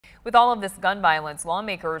With all of this gun violence,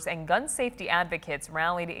 lawmakers and gun safety advocates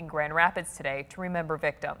rallied in Grand Rapids today to remember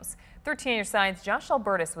victims. 13 on your side's Josh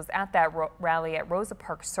Albertus was at that rally at Rosa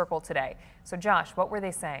Park Circle today. So Josh, what were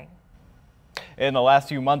they saying? In the last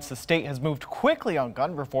few months, the state has moved quickly on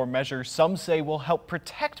gun reform measures some say will help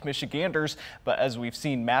protect Michiganders. But as we've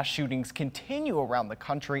seen mass shootings continue around the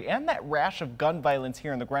country and that rash of gun violence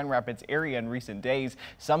here in the Grand Rapids area in recent days,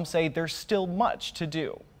 some say there's still much to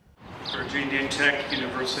do. Virginia Tech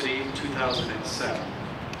University, 2007.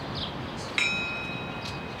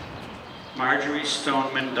 Marjorie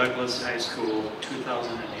Stoneman Douglas High School,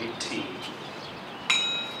 2018.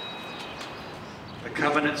 The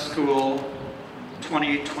Covenant School,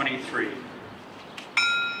 2023.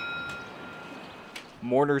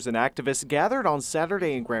 Mourners and activists gathered on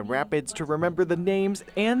Saturday in Grand Rapids to remember the names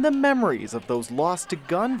and the memories of those lost to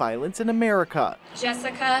gun violence in America.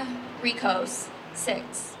 Jessica Ricos,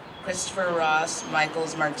 6. Christopher Ross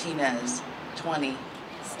Michaels Martinez, 20.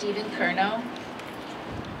 Stephen Curnow,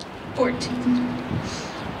 14.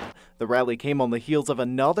 The rally came on the heels of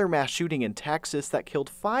another mass shooting in Texas that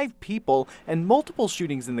killed 5 people and multiple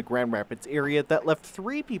shootings in the Grand Rapids area that left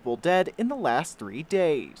 3 people dead in the last 3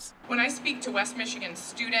 days. When I speak to West Michigan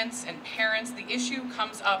students and parents, the issue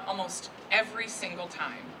comes up almost every single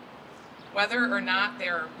time. Whether or not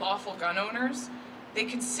they're lawful gun owners, they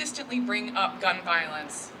consistently bring up gun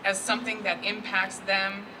violence as something that impacts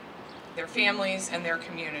them, their families, and their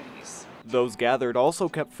communities. Those gathered also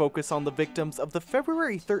kept focus on the victims of the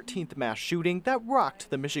February 13th mass shooting that rocked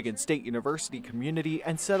the Michigan State University community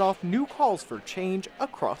and set off new calls for change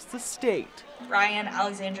across the state. Ryan,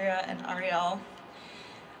 Alexandria, and Ariel,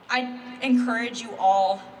 I encourage you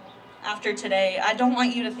all after today, I don't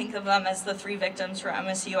want you to think of them as the 3 victims for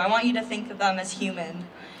MSU. I want you to think of them as human.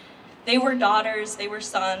 They were daughters, they were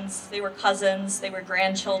sons, they were cousins, they were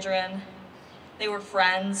grandchildren, they were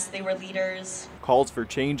friends, they were leaders. Calls for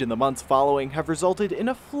change in the months following have resulted in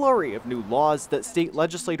a flurry of new laws that state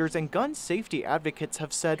legislators and gun safety advocates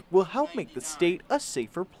have said will help make the state a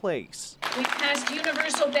safer place. We've passed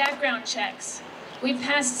universal background checks. We've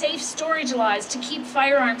passed safe storage laws to keep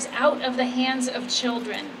firearms out of the hands of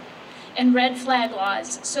children, and red flag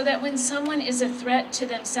laws so that when someone is a threat to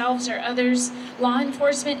themselves or others, law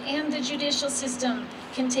enforcement and the judicial system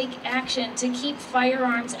can take action to keep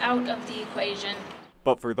firearms out of the equation.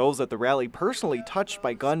 But for those at the rally personally touched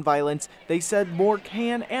by gun violence, they said more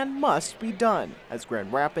can and must be done as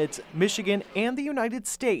Grand Rapids, Michigan, and the United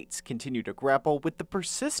States continue to grapple with the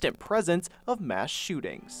persistent presence of mass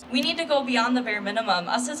shootings. We need to go beyond the bare minimum.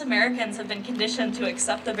 Us as Americans have been conditioned to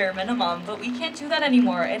accept the bare minimum, but we can't do that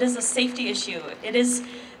anymore. It is a safety issue. It's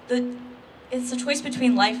a choice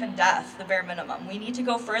between life and death, the bare minimum. We need to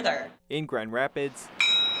go further. In Grand Rapids,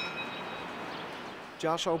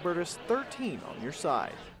 Josh Albertus, 13 on your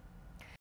side.